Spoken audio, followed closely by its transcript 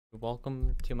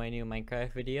Welcome to my new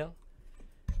Minecraft video.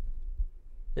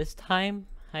 This time,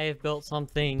 I have built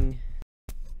something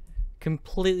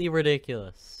completely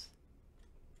ridiculous.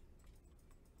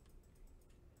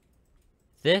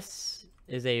 This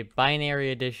is a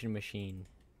binary addition machine.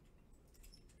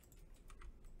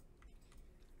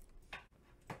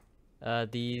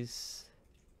 These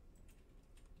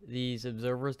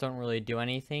observers don't really do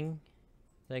anything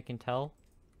that I can tell.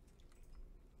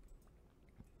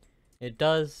 It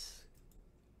does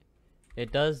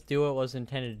do what it was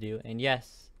intended to do, and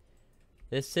yes,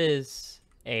 this is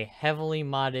a heavily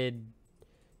modded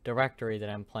directory that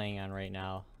I'm playing on right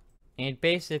now. And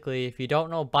basically, if you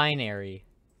don't know binary,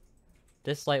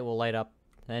 this light will light up,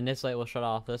 then this light will shut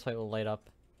off, this light will light up,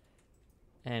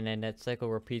 and then that cycle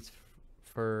repeats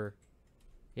for,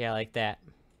 yeah, like that.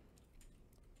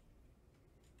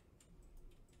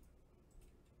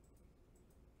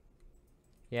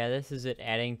 Yeah, this is it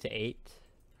adding to 8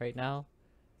 right now.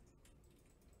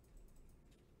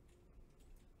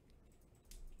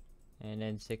 And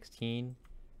then 16,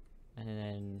 and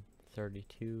then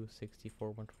 32, 64,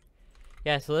 120.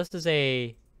 Yeah, so this is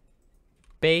a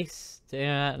base,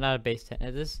 not a base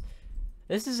 10. This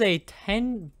is a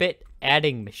 10-bit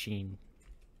adding machine.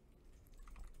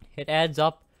 It adds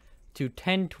up to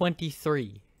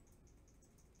 1023.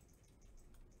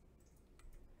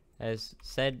 As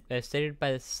stated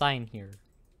by the sign here.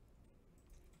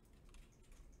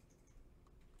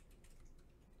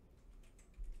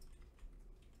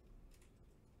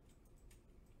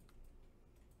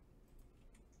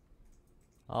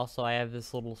 Also, I have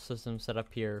this little system set up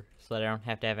here so that I don't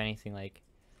have to have anything like,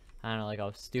 I don't know, like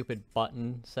a stupid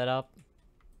button set up.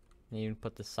 And even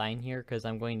put the sign here because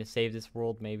I'm going to save this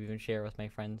world, maybe even share it with my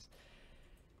friends.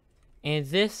 And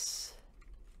this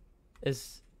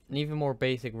is an even more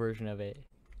basic version of it.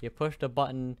 You push the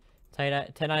button,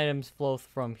 10 items flow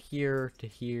from here to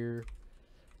here,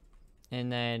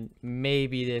 and then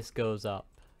maybe this goes up.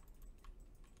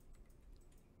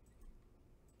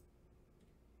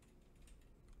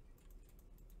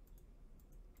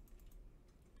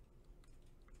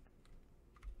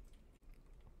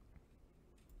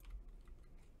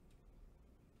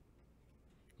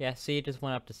 Yeah, see, it just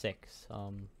went up to 6.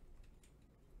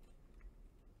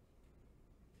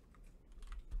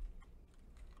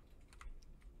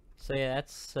 So yeah,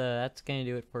 that's gonna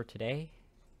do it for today.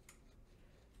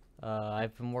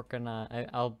 I've been working on.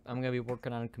 I'm gonna be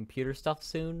working on computer stuff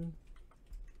soon.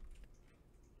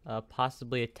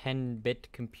 Possibly a 10-bit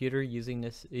computer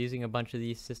using a bunch of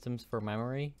these systems for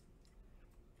memory.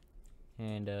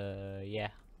 And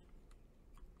yeah,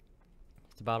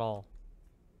 that's about all.